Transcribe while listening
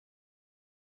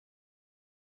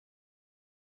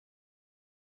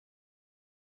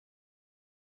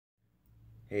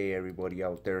Hey everybody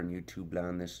out there in YouTube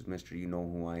land, this is Mr. You Know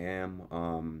Who I Am.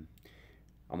 I'm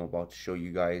about to show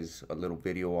you guys a little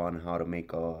video on how to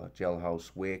make a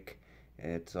jailhouse wick.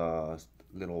 It's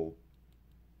little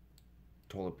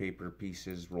toilet paper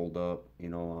pieces rolled up. You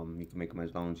can make them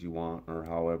as long as you want or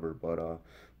however, but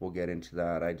we'll get into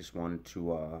that. I just wanted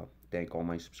to thank all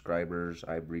my subscribers.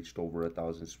 I've reached over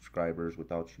 1,000 subscribers.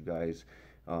 Without you guys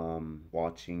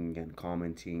watching and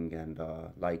commenting and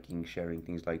liking, sharing,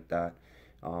 things like that,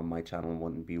 my channel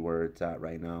wouldn't be where it's at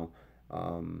right now.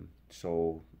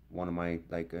 So one of my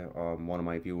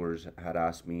viewers had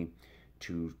asked me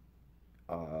to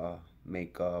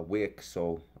make a wick,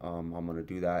 so I'm gonna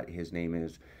do that. His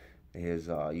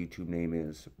YouTube name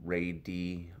is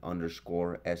Ray_D_SCAL,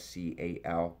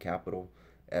 capital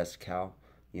SCAL.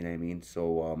 You know what I mean?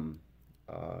 So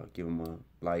give him a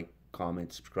like,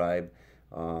 comment, subscribe,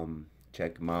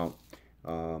 check him out.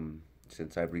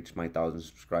 Since I've reached my 1,000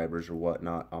 subscribers or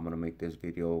whatnot, I'm gonna make this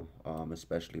video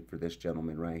especially for this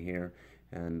gentleman right here,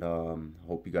 and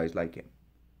hope you guys like it.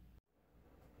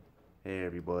 Hey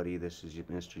everybody, this is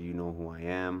Mr. You Know Who I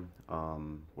Am.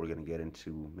 We're gonna get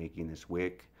into making this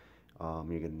wick. You're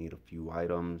gonna need a few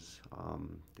items.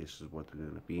 This is what they're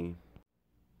gonna be.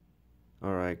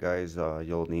 Alright guys,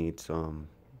 you'll need some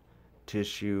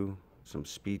tissue, some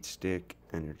speed stick,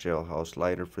 and your jailhouse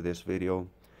lighter for this video.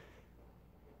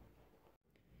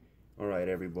 Alright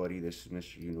everybody, this is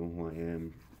Mr. You Know Who I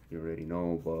Am. You already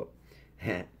know, but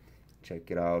check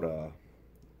it out.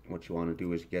 What you want to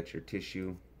do is get your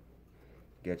tissue,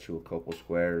 get you a couple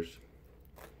squares,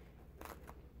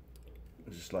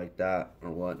 just like that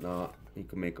or whatnot. You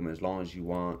can make them as long as you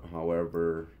want,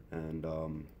 however, and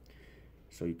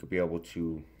so you could be able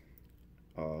to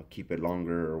keep it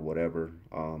longer or whatever.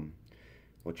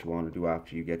 What you want to do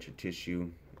after you get your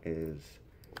tissue is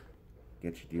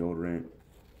get your deodorant,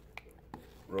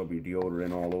 rub your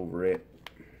deodorant all over it.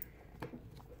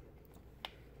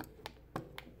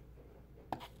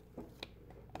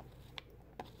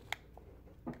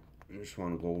 You just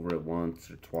want to go over it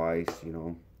once or twice,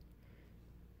 and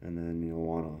then you'll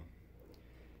want to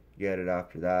get it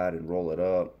after that and roll it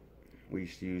up. We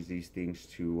used to use these things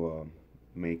to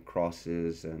make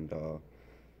crosses and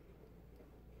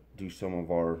do some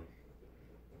of our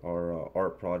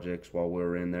art projects while we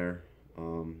were in there.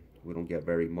 We don't get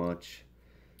very much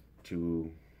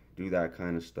to do that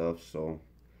kind of stuff, so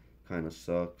kind of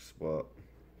sucks, but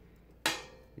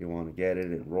you want to get it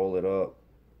and roll it up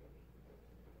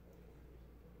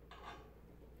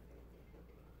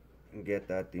and get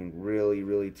that thing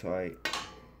really tight.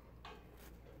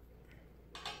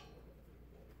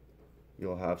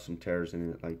 You'll have some tears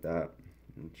in it like that,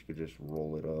 and you could just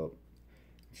roll it up.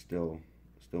 Still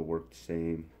work the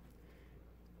same.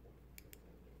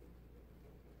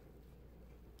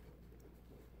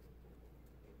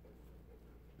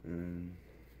 And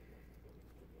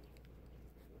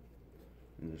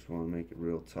you just want to make it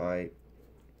real tight.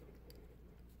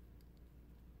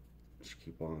 Just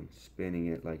keep on spinning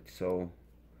it like so,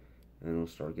 and it'll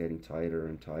start getting tighter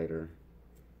and tighter.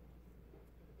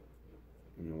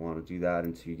 And you want to do that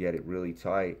until you get it really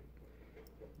tight,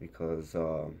 because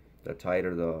the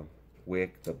tighter the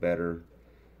wick, the better.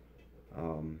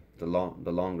 The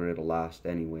longer it'll last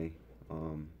anyway.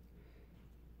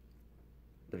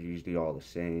 They're usually all the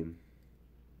same.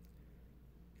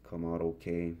 Come out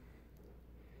okay.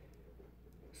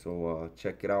 So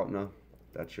check it out now.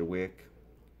 That's your wick.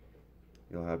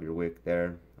 You'll have your wick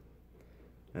there.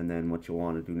 And then what you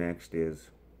want to do next is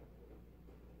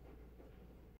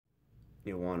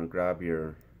you'll want to grab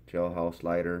your jailhouse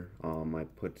lighter. I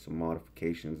put some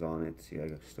modifications on it. See, I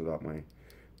still got my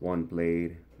one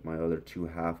blade, my other two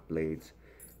half blades.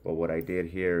 But what I did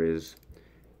here is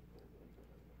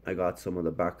I got some of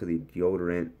the back of the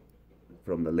deodorant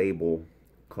from the label,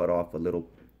 cut off a little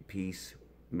piece,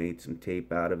 made some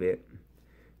tape out of it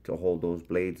to hold those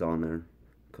blades on there,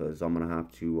 because I'm gonna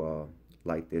have to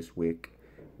light this wick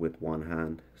with one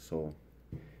hand. So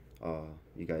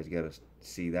you guys gotta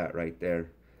see that right there.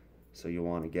 So you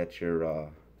want to get your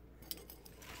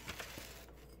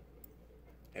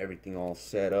everything all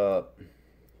set up.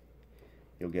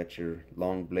 You'll get your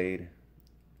long blade,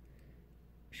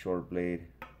 short blade.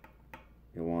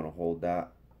 You'll want to hold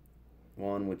that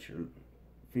one with your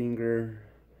finger,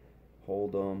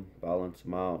 hold them, balance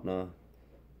them out. Now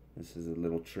this is a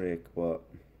little trick, but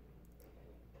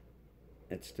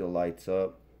it still lights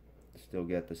up, still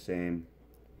get the same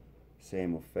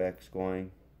effects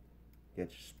going.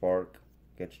 Get your spark,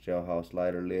 get your jailhouse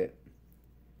lighter lit,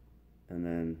 and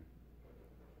then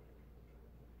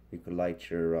you could light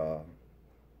your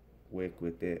wick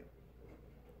with it.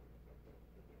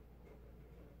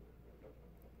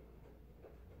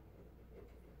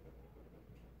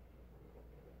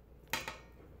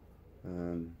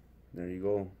 there you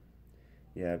go.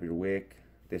 You have your wick.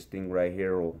 This thing right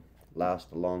here will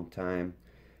last a long time.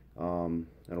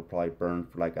 It'll probably burn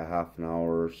for like a half an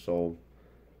hour or so.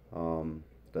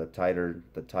 The tighter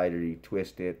you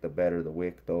twist it, the better the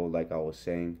wick though, like I was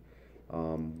saying.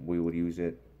 We would use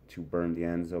it to burn the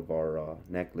ends of our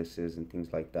necklaces and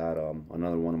things like that.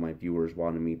 Another one of my viewers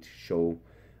wanted me to show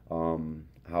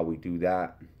how we do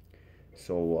that.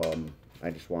 So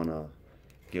I just want to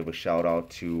give a shout out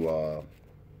to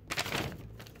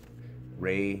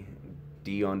Ray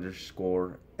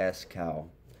D_SCal.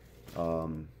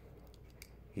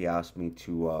 He asked me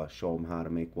to show him how to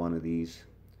make one of these.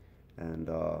 And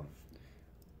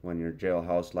when your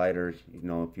jailhouse lighter, you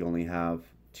know, if you only have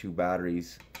 2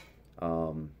 batteries,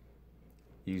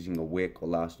 using a wick will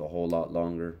last a whole lot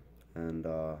longer, and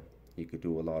you could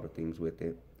do a lot of things with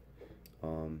it.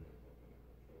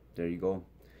 There you go.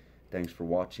 Thanks for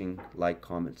watching. Like,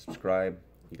 comment, subscribe.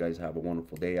 You guys have a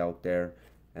wonderful day out there,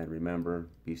 and remember,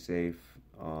 be safe,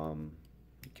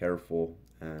 be careful,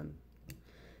 and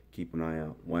keep an eye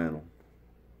out. Bueno.